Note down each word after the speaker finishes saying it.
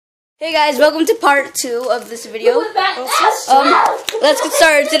Hey guys, welcome to part 2 of this video. Let's get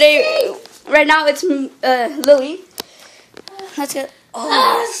started today. Right now it's Lily. Let's get some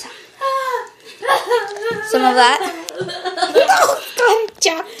of that. Oh, I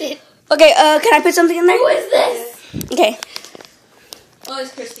chopped it. Okay, can I put something in there? Who is this? Okay. Oh,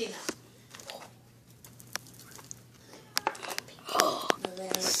 it's Christina.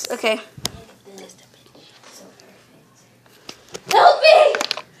 Okay. Help me!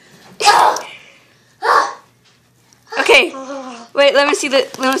 Okay. Wait, let me see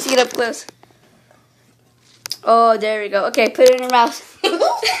it up close. Oh, there we go. Okay, put it in your mouth.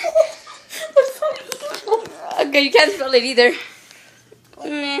 Okay, you can't smell it either. Oh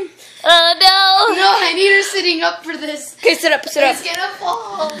no! No, I need her sitting up for this. Okay, sit up. It's gonna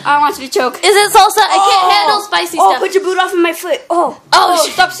fall. I don't want you to choke. Is it salsa? I can't handle spicy Oh, stuff. put your boot off of my foot. Oh,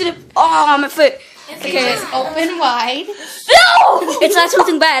 stop sitting. Oh, on my foot. Okay, just open wide. No! It's not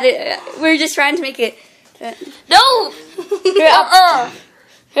something bad. We're just trying to make it. No! Here, up.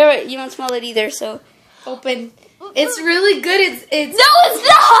 Here, you don't smell it either, so. Open. It's really good. It's No, it's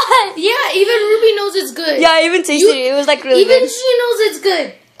not! Yeah, even Ruby knows it's good. Yeah, I even tasted it. It was like really even good. she knows it's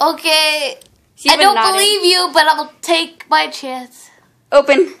good. Okay. She I even don't nodded. believe you, but I'll take my chance.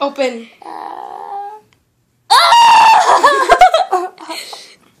 Open. Open.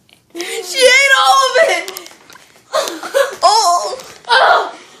 She ate all of it! Oh!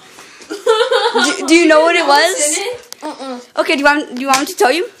 Do you know what it was? Okay, do you want me to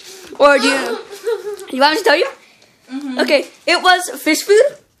tell you? Or do you want me to tell you? Okay, it was fish food,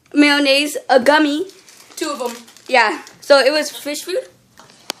 mayonnaise, a gummy. 2 of them. Yeah, so it was fish food,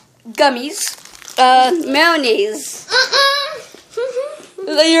 gummies, mayonnaise.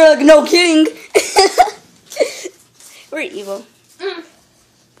 You're like, no kidding. We're evil.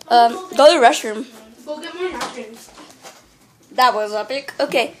 Go to the restroom. Go get more napkins. That was epic.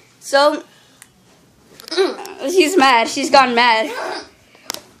 Okay, so she's mad. She's gone mad.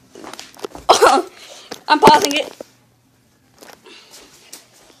 I'm pausing it.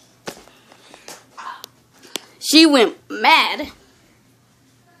 She went mad.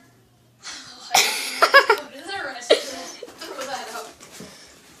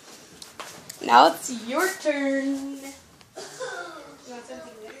 Now it's your turn.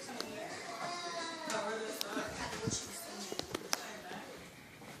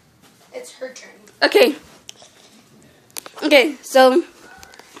 It's her turn. Okay. Okay, so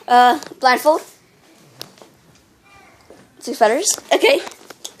blindfold. 6 feathers. Okay,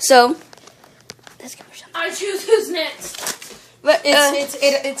 so let's give her some. I choose who's next. But,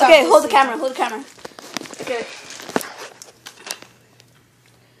 It's okay, hold the camera. Hold the camera. Okay.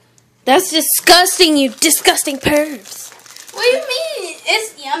 That's disgusting, you disgusting pervs. What do you mean?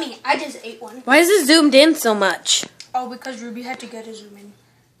 It's yummy. I just ate one. Why is it zoomed in so much? Oh, because Ruby had to get a zoom in.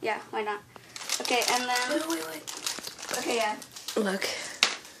 Yeah, why not? Okay, and then. Wait. Okay, yeah. Look.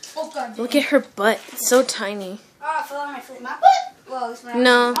 Oh God. Look at her butt. It's so tiny. Oh, I fell on my foot. My butt? Well, it's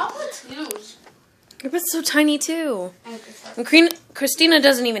No. My butt's huge. Your butt's so tiny too. And And Christina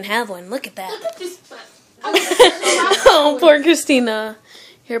doesn't even have one. Look at that. look at this butt. Oh, poor Christina.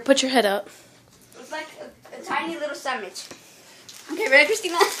 Here, put your head up. It's like a tiny little sandwich. Okay, ready,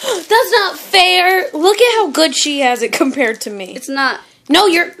 Christina? That's not fair. Look at how good she has it compared to me. It's not. No,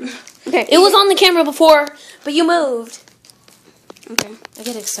 you're... Okay. It was on the camera before, but you moved. Okay. I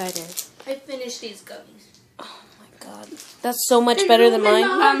get excited. I finished these gummies. Oh my god. That's so much better than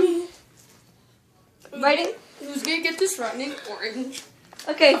mine. Writing? Who's gonna get this rotten orange?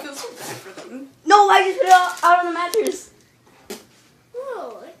 Okay. I feel so bad for them. No, I just put it out on the mattress.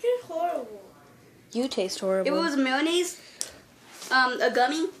 Oh, it tastes horrible. You taste horrible. It was mayonnaise, a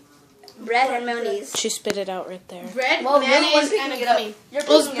gummy, bread, and mayonnaise. She spit it out right there. Bread, mayonnaise, and a gummy. It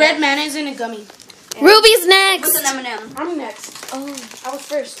was bread, mayonnaise, and a gummy. Yeah. Ruby's next. With an M&M. I'm next. Oh, I was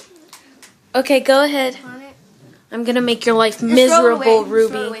first. okay, go ahead. I'm gonna make your life Just throw it miserable, away.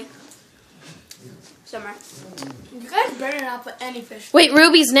 Ruby. Throw it away. Somewhere. You guys better not put any fish. Wait,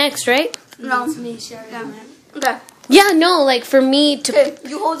 Ruby's next, right? No. It's me, Sherry. Yeah. Okay. Yeah, no, like for me to Okay,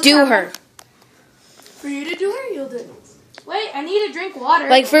 you hold the do camera. her. For you to do her, you'll do it. Wait, I need to drink water.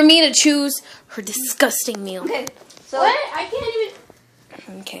 Like for me to choose her disgusting meal. Okay. So what? I can't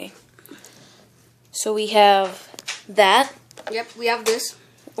even. Okay. So we have that. Yep, we have this.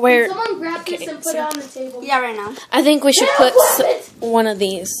 Where Someone grab this okay, and put it on the table. Yeah, right now. I think we should Yeah, put grab it. one of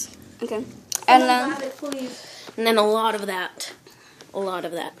these. Okay. And Someone then, grab it, please. And then a lot of that. A lot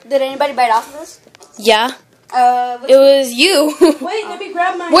of that. did anybody bite off of this? Yeah. What's It was you. Wait, let me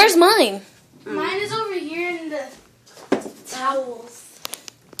grab mine. Where's mine? Mine is over here in the towels.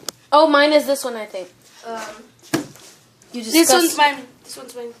 Oh, mine is this one, I think. this You disgust- one's mine. This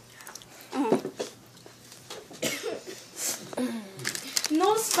one's mine.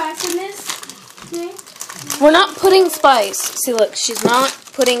 spiciness. Okay. We're not putting spice. See, look, she's not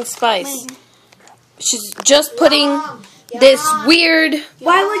putting spice. She's just putting this weird.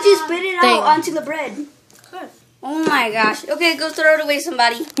 Why would you spit it Thing. out onto the bread? Good. Oh my gosh. Okay, go throw it away,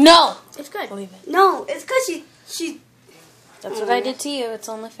 somebody. No. It's good. Leave it. No, it's because she. That's what I did to you. It's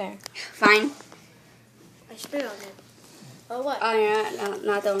only fair. Fine. I spit on it. Oh, what? Oh yeah, no,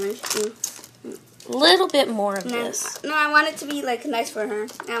 not the orange. A little bit more of No, this. no, I want it to be like nice for her.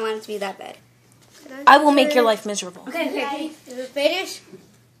 I don't want it to be that bad. I will make your life miserable. Okay. Is it finished?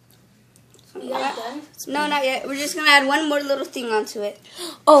 You guys done? No, not yet. We're just gonna add one more little thing onto it.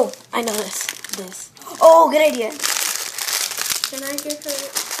 Oh, I know this. This. Oh, good idea. Can I get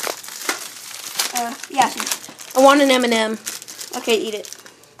her? Yeah. I want an M&M. Okay, eat it.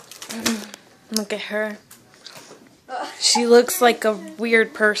 Look at her. She looks like a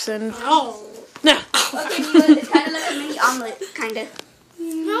weird person. Oh. No. Okay, it's kind of like a mini omelet, kind of.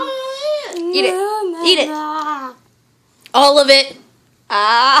 No. Eat it. Eat it. All of it.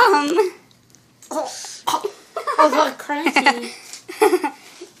 Oh, so crunchy.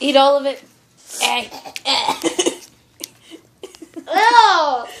 Eat all of it.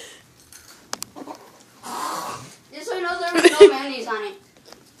 Ew. Just so you know, there was no mayonnaise on it.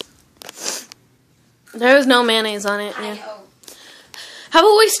 There was no mayonnaise on it. I Yeah. know. How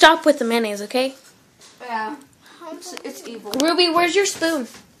about we stop with the mayonnaise, okay? Yeah. It's evil. Ruby, where's your spoon?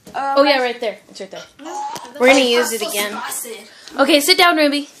 Oh yeah, right there. It's right there. We're gonna use it again. Okay, sit down,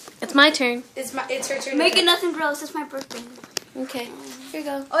 Ruby. It's my turn. It's her turn. Make it nothing gross. It's my birthday. Okay. Here you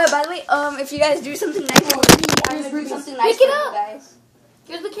go. Oh yeah, by the way, if you guys do something nice for me, I'm gonna do something nice Pick it for up. you guys.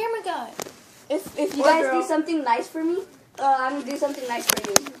 You're the camera guy. If you guys do something nice for me, I'm gonna do something nice for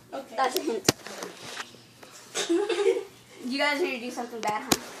you. Okay. That's a hint. You guys need to do something bad,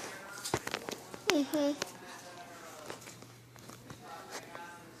 huh? Mhm.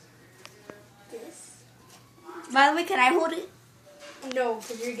 By the way, can I hold it? No,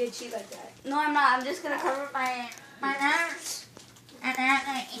 because you're gonna cheat like that. No, I'm not. I'm just gonna cover my nose. And then I'm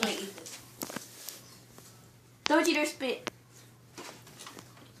gonna eat it. Don't eat or spit.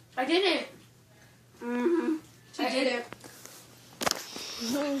 I didn't. Mm-hmm. She didn't.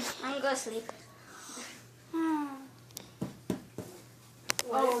 I'm gonna go sleep.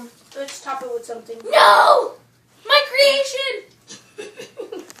 Oh, let's top it with something. No! My creation!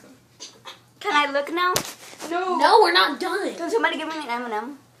 Can I look now? No. No, we're not done. Can somebody give me an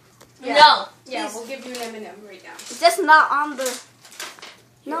M&M? Yeah. No. Yeah, Please. we'll give you an M&M right now. It's just not on the...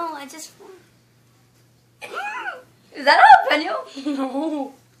 No, I just... Is that a jalapeno?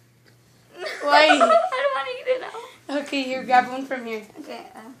 No. Why? I don't want to eat it now. Okay, here, grab one from here. Okay,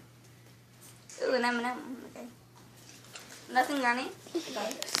 ooh, an M&M. Okay. Nothing on it? Okay.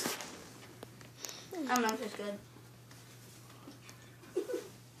 M&M's is good.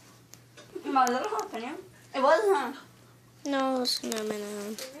 My little jalapeno. It was, huh? No, it's not my I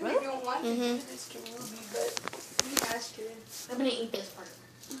really don't want to do this to Ruby, but we asked her. I'm gonna eat this part.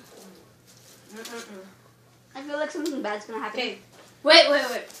 I feel like something bad's gonna happen. Okay. Wait.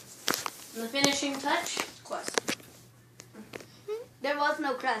 The finishing touch? Crust. There was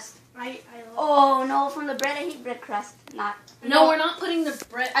no crust. I love Oh no, from the bread I hate bread crust. Not. No, we're not putting the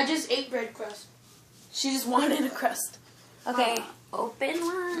bread. I just ate bread crust. She just wanted a crust. Okay. Open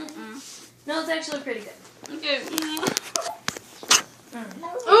one. No, it's actually pretty good. Okay.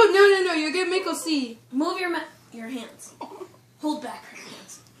 Oh, no. You're going to make us see. Move your hands. Hold back her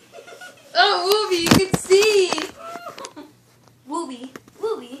hands. Oh, Ruby, you can see. Wooby.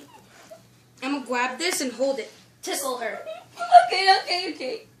 I'm going to grab this and hold it. Tickle her.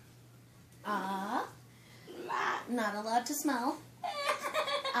 Okay. Not allowed to smell.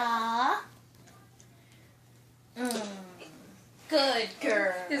 Good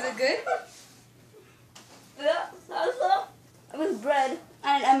girl. Is it good? Yeah, salsa. It was bread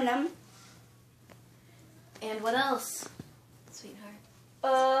and an M&M. And what else, sweetheart?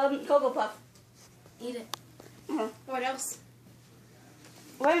 Cocoa Puff. Eat it. What else?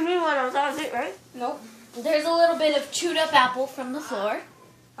 What do you mean what else? That was it, right? Nope. There's a little bit of chewed up apple from the floor.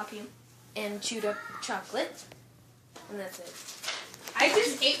 Fuck you. And chewed up chocolate. And that's it. I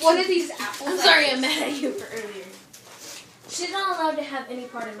just ate one of these apples. I'm sorry I'm mad at you for earlier. She's not allowed to have any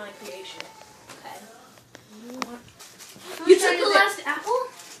part in my creation. Okay. You took the last apple?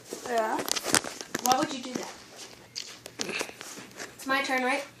 Yeah. Why would you do that? It's my turn,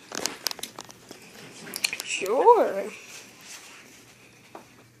 right? Sure.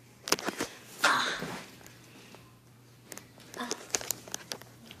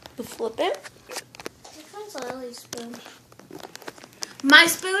 You flip it. Which one's Lily's spoon? My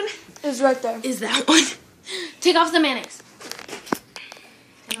spoon It's right there. is that one. Take off the mayonnaise.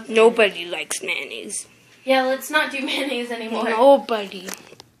 Nobody likes mayonnaise. Yeah, let's not do mayonnaise anymore. Nobody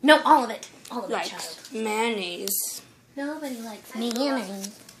No, all of it. All of it, child. likes mayonnaise. Nobody likes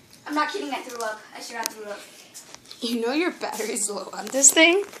mayonnaise. I'm not kidding, I threw up. I sure I threw up. You know your battery's low on this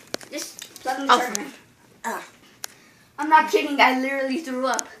thing? Just plug in the charger. Ah. I'm not kidding, I literally threw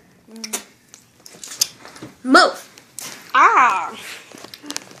up. Move. Ah.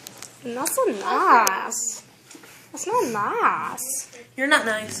 Not so nice. That's not nice. You're not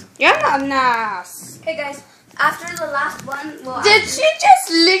nice. You're not nice. Hey guys, after the last one, well, Did she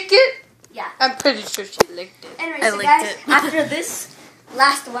just lick it? Yeah. I'm pretty sure she licked it. Anyway, I so licked guys, it. after this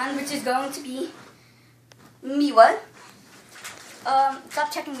last one, which is going to be me, what?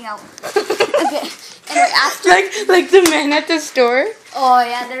 Stop checking me out. Okay. Anyway, after. Like the man at the store. Oh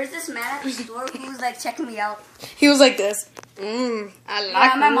yeah, there's this man at the store who was like checking me out. He was like this. I Yeah,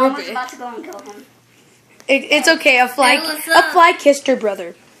 like my mom was Ruby. about to go and kill him. It's okay. A fly kissed her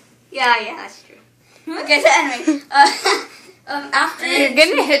brother. Yeah, that's true. Okay, so anyway, after You're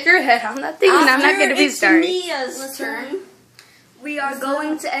gonna hit your head on that thing, and I'm not gonna be it's sorry. Mia's turn, we are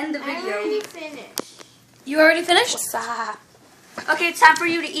going to end the video. finished. You already finished? Stop. Okay, it's time for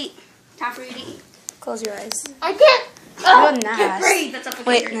you to eat. Time for you to eat. Close your eyes. I can't. Oh, Can't nice. breathe. That's a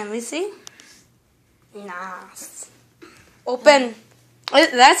Wait, let me see. Nice. Open.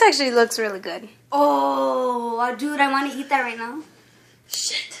 That actually looks really good. Oh, dude, I want to eat that right now.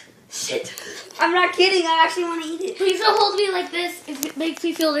 Shit. I'm not kidding. I actually want to eat it. Please don't hold me like this. If it makes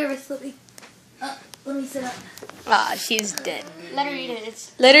me feel nervous, let me sit up. Ah, she's dead. Let her eat it.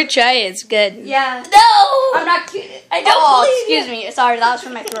 It's Let her try it. It's good. yeah. No! I'm not kidding. I don't Oh, believe excuse me. Sorry, that was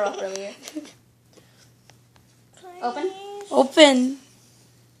from my throw up earlier. Open. Open.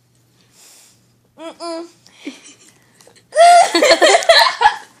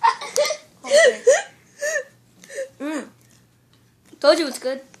 Told you it's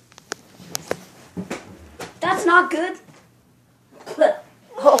good. That's not good. It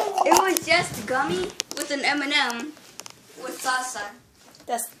was just gummy with an M&M with salsa.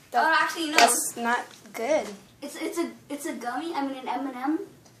 Oh, actually no. That's not good. It's a gummy. I mean an M&M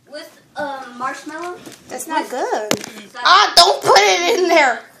with marshmallow. That's not good. Ah, Don't put it in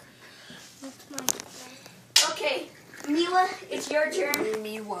there. Okay, Mila, it's your turn.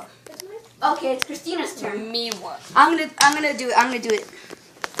 Miwa. Okay, it's Christina's turn. Miwa. I'm gonna do it. I'm gonna do it.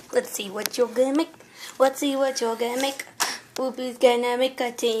 Let's see what you're gonna make. Let's see what you're gonna make. Whoopi's gonna make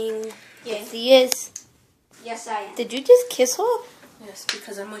a thing. Yes, he is. Yes, I am. Did you just kiss her? Yes,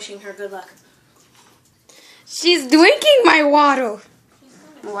 because I'm wishing her good luck. She's drinking my water.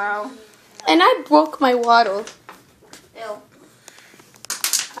 Wow. And I broke my water. Ew.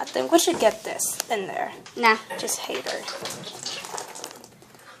 I think we should get this in there. Nah. Just hate her.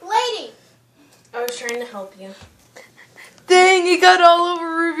 Lady! I was trying to help you. Dang, it got all over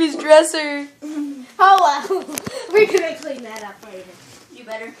Ruby's dresser. Oh well. We're gonna clean that up later. You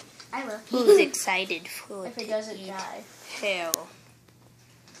better. I will. Who's excited for If it doesn't die. hell?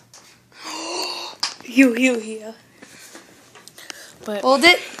 You here. But Hold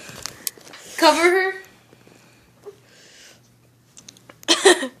it. cover her.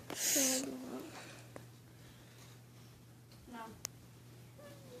 No.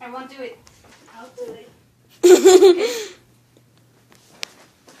 I won't do it. I'll do it.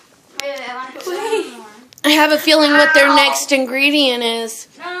 Wait, I want to put one more. I have a feeling what their Ow. next ingredient is.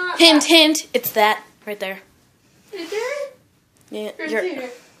 No. Hint, hint. It's that right there. Is there? Yeah, Or you're there?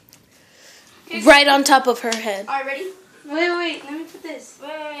 right on top of her head. Alright, ready? Wait. Let me put this.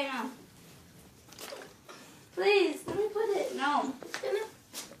 Wait, no. Please, let me put it. No.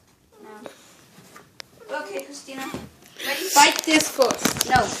 No. Okay, Christina. Ready? Bite this first.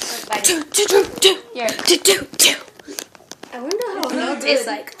 No. Bite it. Here. I wonder how No, it tastes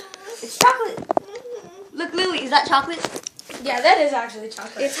like. It's chocolate. Look, Lily, is that chocolate? Yeah, that is actually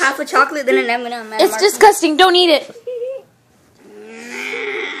chocolate. It's half a chocolate than an M&M. It's disgusting. Don't eat it.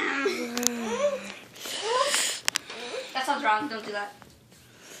 That sounds wrong. Don't do that.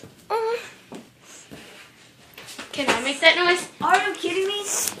 Can I make that noise? Are you kidding me?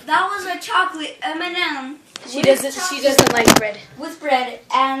 That was a chocolate M&M. She doesn't like bread. With bread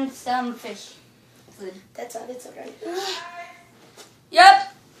and some fish food. That's all. It's alright.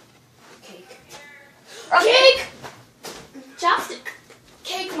 Yep. Cake. Cake. Chopstick.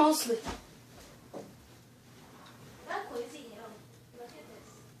 Cake mostly.